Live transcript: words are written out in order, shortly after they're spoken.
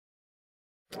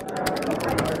What's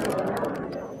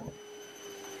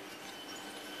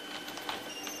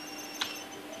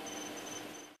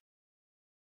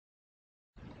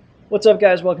up,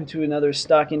 guys? Welcome to another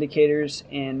stock indicators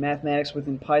and mathematics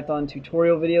within Python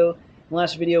tutorial video. In the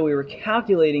last video we were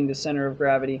calculating the center of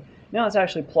gravity. Now it's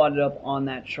actually plotted up on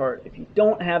that chart. If you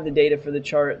don't have the data for the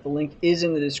chart, the link is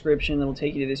in the description. It'll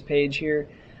take you to this page here.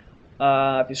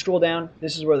 If you scroll down,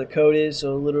 this is where the code is,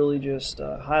 so literally just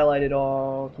highlight it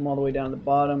all, come all the way down to the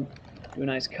bottom, do a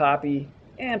nice copy,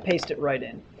 and paste it right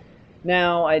in.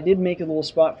 Now, I did make a little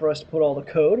spot for us to put all the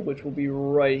code, which will be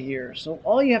right here. So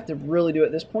all you have to really do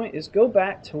at this point is go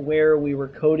back to where we were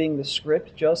coding the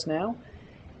script just now,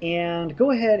 and go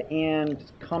ahead and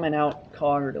comment out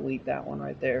cog or delete that one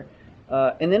right there.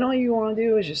 And then all you want to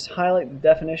do is just highlight the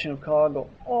definition of cog, go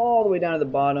all the way down to the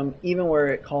bottom, even where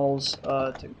it calls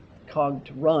to cog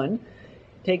to run.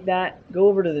 Take that, go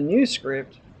over to the new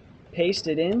script, paste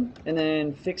it in, and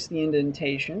then fix the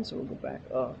indentation. So we'll go back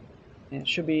up. And it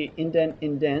should be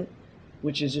indent,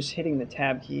 which is just hitting the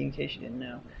tab key in case you didn't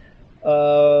know.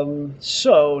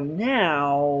 So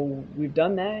now we've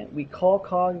done that. We call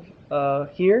cog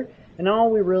here, and all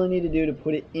we really need to do to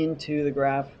put it into the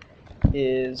graph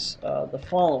is the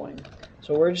following.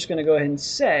 So we're just going to go ahead and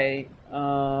say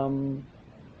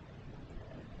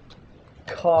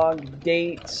cog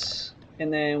dates,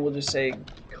 and then we'll just say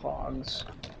cogs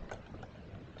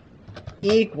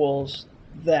equals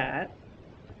that.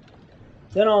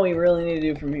 Then all we really need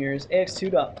to do from here is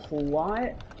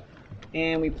ax2.plot,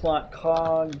 and we plot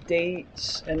cog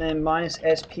dates, and then minus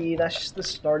sp. That's just the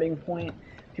starting point.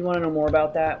 If you want to know more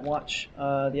about that, watch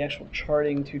the actual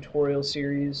charting tutorial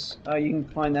series. You can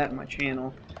find that in my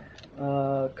channel.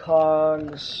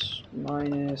 Cogs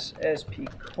minus sp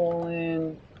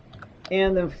colon,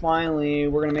 and then finally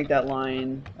we're going to make that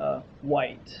line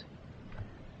white.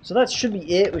 So that should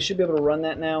be it. We should be able to run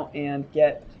that now and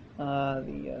get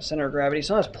the center of gravity.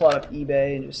 So let's plot up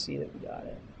eBay and just see that we got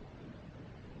it.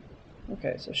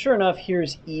 Okay, so sure enough,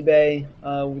 here's eBay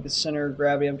with the center of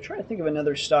gravity. I'm trying to think of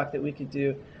another stock that we could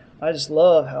do. I just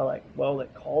love how well they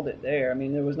called it there. I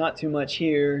mean, there was not too much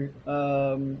here.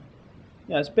 Yeah,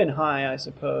 it's been high, I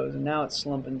suppose, and now it's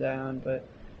slumping down. But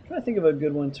I'm trying to think of a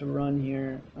good one to run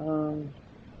here.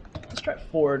 Let's try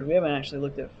Ford. We haven't actually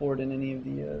looked at Ford in any of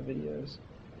the videos.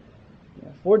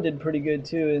 Yeah, Ford did pretty good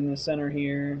too in the center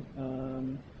here,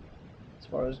 as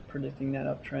far as predicting that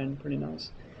uptrend. Pretty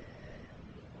nice.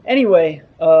 Anyway,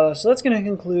 so that's going to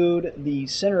conclude the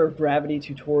center of gravity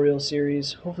tutorial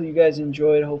series. Hopefully you guys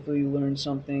enjoyed. Hopefully you learned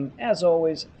something. As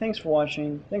always, thanks for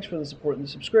watching. Thanks for the support and the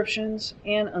subscriptions.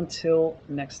 And until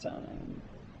next time.